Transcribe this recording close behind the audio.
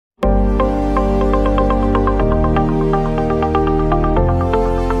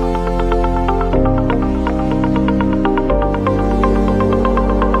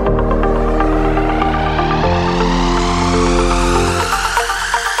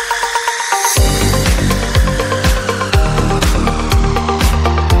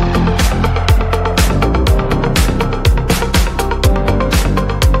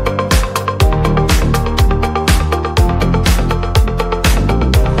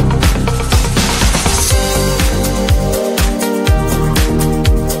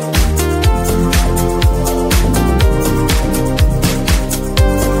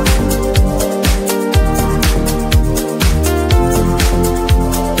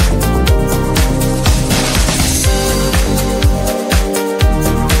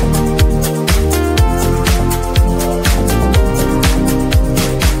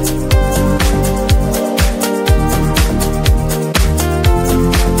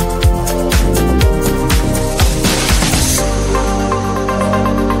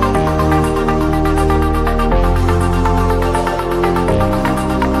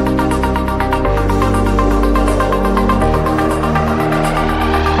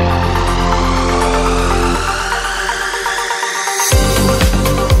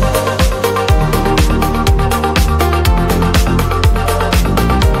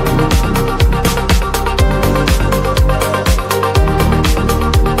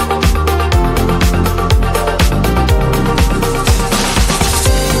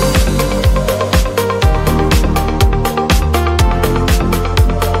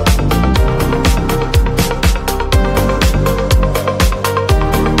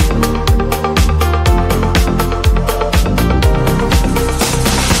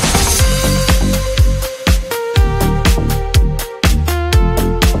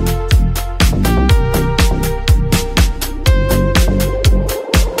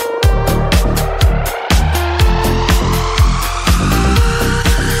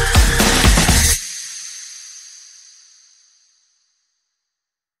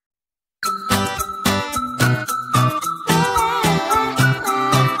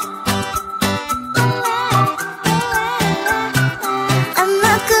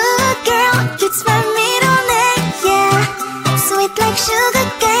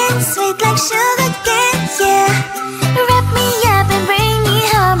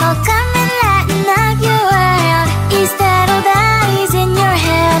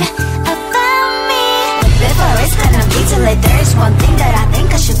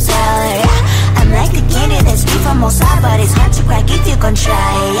almost hard, but it's hard to crack if you can try.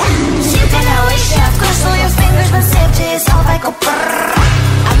 You can always shove, cross all your fingers, but safety is all like a brrr.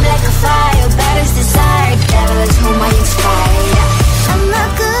 I'm like a fire, batter's desire, devil is whom I inspire. I'm a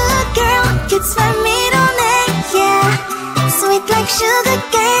good girl, it's my middle name, yeah. Sweet like sugar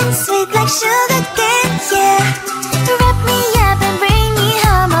cane, sweet like sugar cane, yeah. Wrap me up and bring me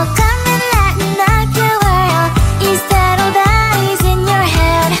home, I'll come and lighten up your world. Is that all that is in your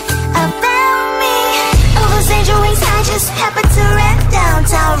head about me? All those angel wings I just happen to rent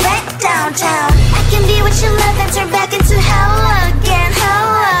downtown, rent downtown. I can be what you love and turn back into hell again,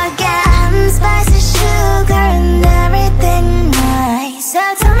 hell again. I'm spicy sugar and everything nice. So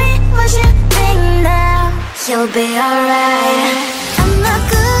tell me what you think now, you'll be alright. I'm a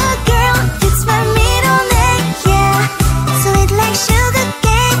good girl, it's my middle name, yeah. Sweet like sugar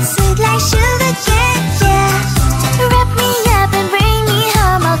cane, sweet like sugar cane, yeah. Wrap me up and bring me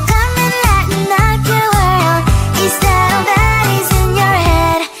home, I'll come and lighten up your world. Is that all that is in your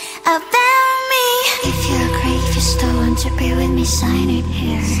head about me? If you agree, if you still want to be with me, sign it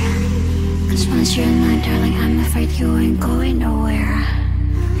here. Cause once you're in mine, darling, I'm afraid you ain't going nowhere.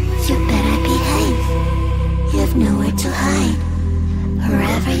 You better behave, you have nowhere to hide.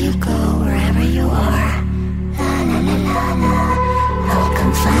 Wherever you go, wherever you are, la la la la la, I'll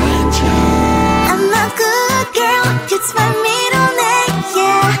come find you. I'm a good girl, it's my middle name,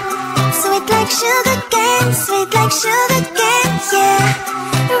 yeah. Sweet like sugar cane, sweet like sugar cane, yeah.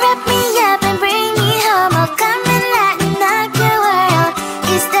 Wrap me up and bring me home, I'll come and lighten up your world.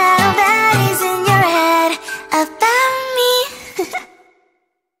 Is that all that is in your head about me?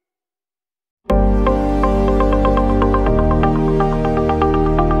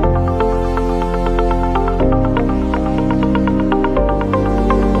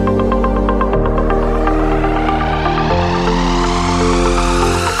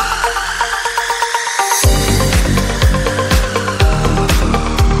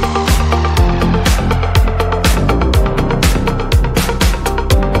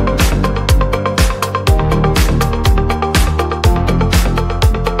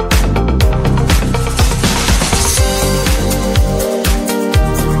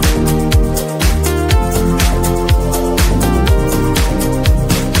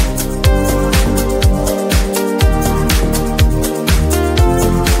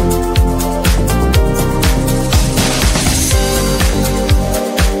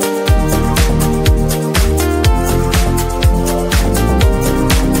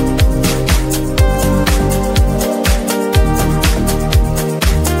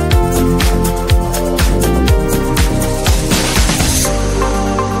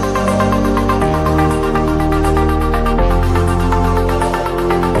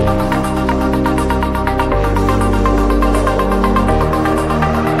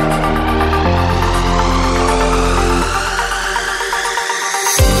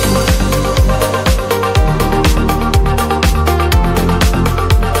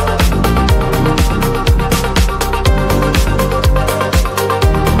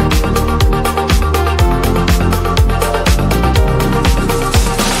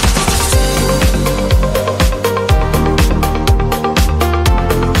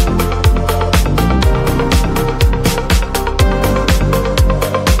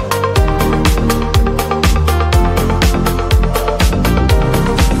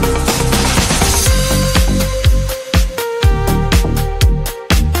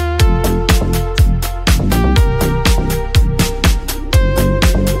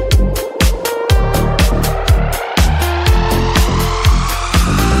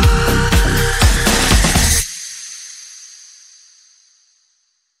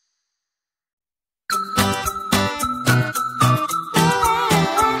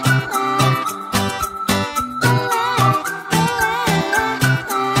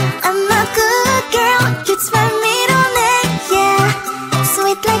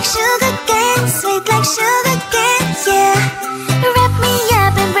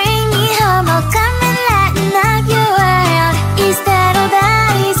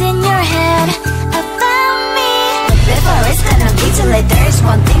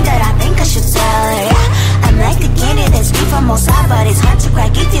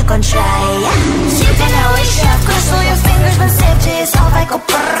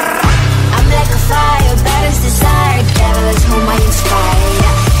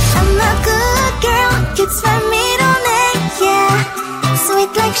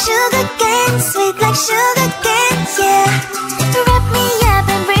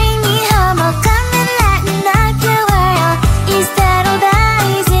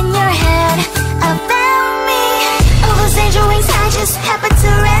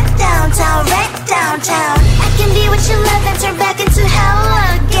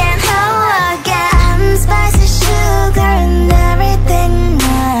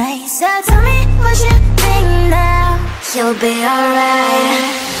 you'll be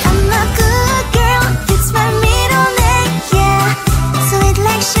alright. I'm a good girl, it's my middle name, yeah. Sweet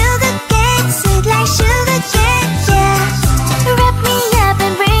like sugar cane, sweet like sugar cane, yeah. Wrap me up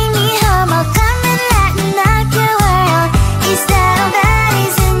and bring me home, I'll come and lighten up your world. Is that all that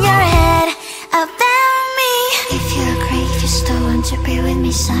is in your head about me? If you agree, if you still want to be with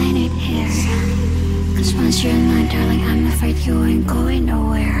me, sign it here. Cause once you're mine, darling, I'm afraid you ain't going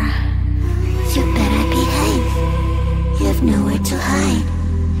nowhere. You better behave, you have nowhere to hide.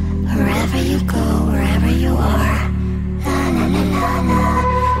 Wherever you go, wherever you are, la la la la la,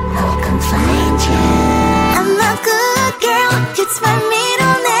 I'll come find you. I'm a good girl, it's my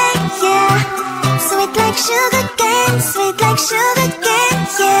middle name, yeah. Sweet like sugar cane, sweet like sugar cane,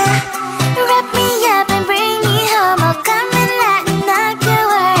 yeah. Wrap me up and bring me home, I'll come and lighten up your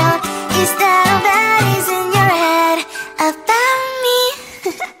world. Is that all that is in your head about me?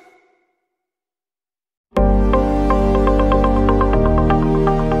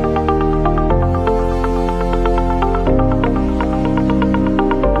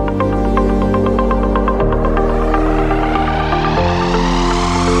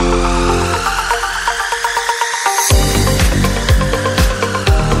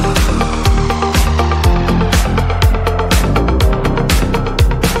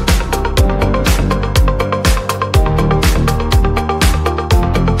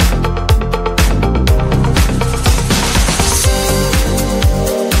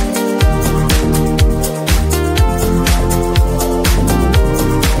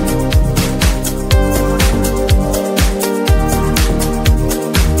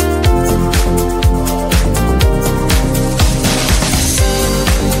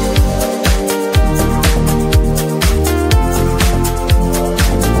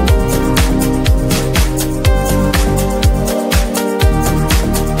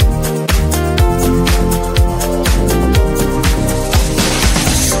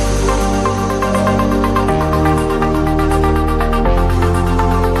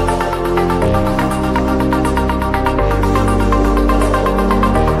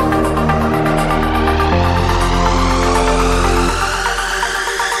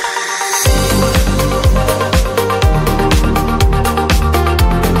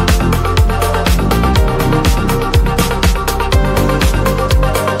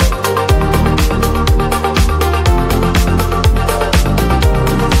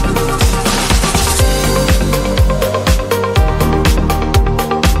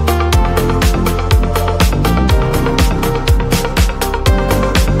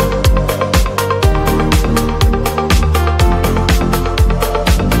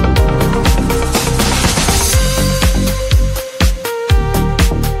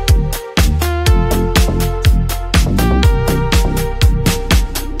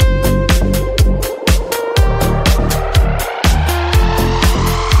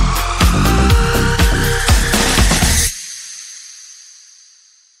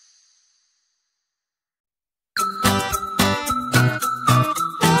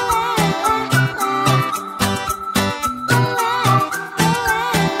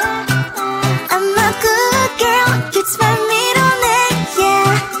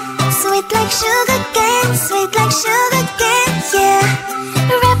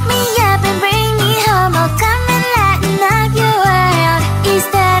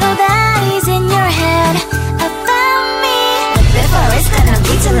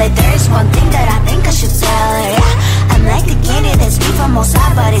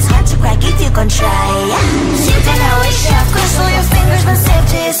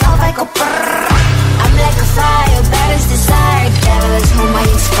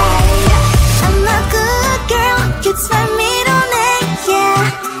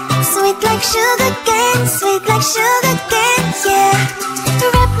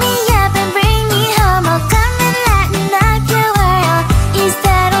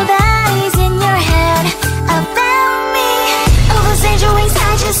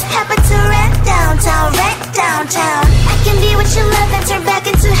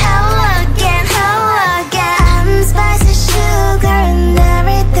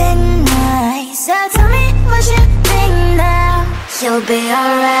 You'll be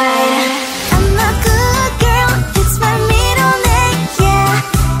alright. I'm a good girl, it's my middle name, yeah.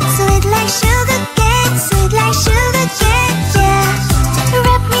 Sweet like sugar cane, sweet like sugar cane, yeah.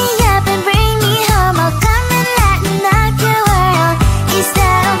 Wrap me up and bring me home, I'll come and lighten up your world. Is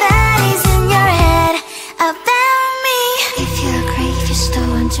that all that is in your head about me? If you agree, if you still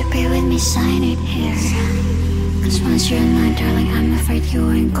want to be with me, sign it here. Cause once you're mine, darling, I'm afraid you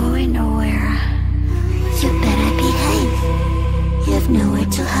ain't going nowhere. You better behave, you have nowhere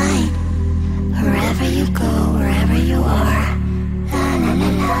to hide. Wherever you go, wherever you are,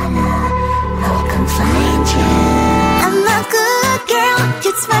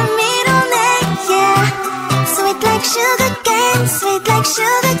 cane, sweet like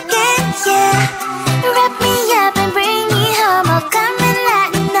sugar cane, yeah. Wrap me up and bring me home, I'll come and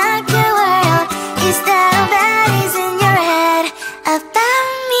lighten up your world. Is that all that is in your head about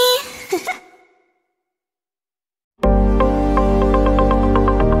me?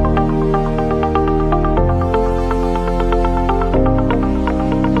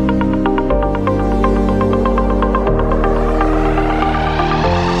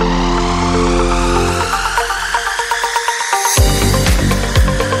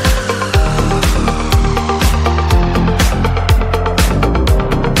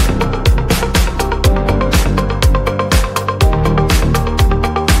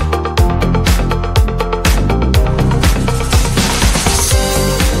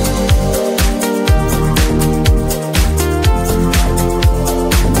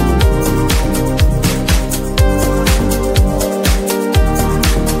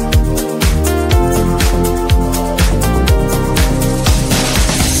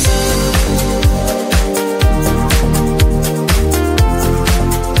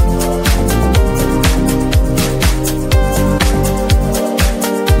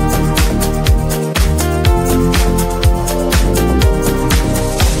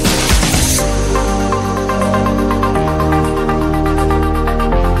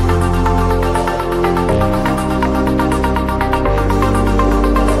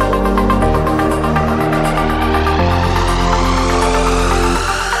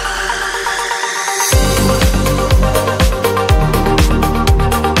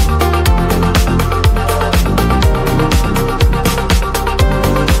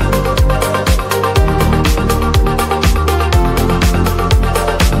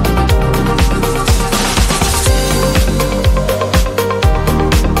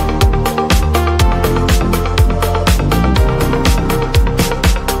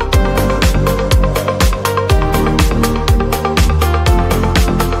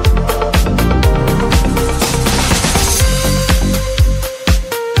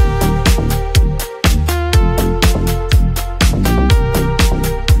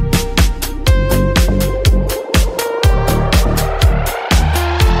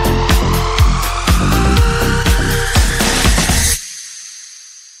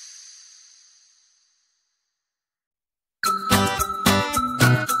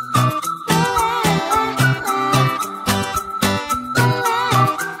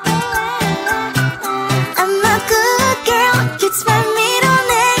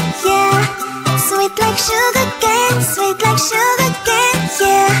 Sweet like sugar cane, sweet like sugar.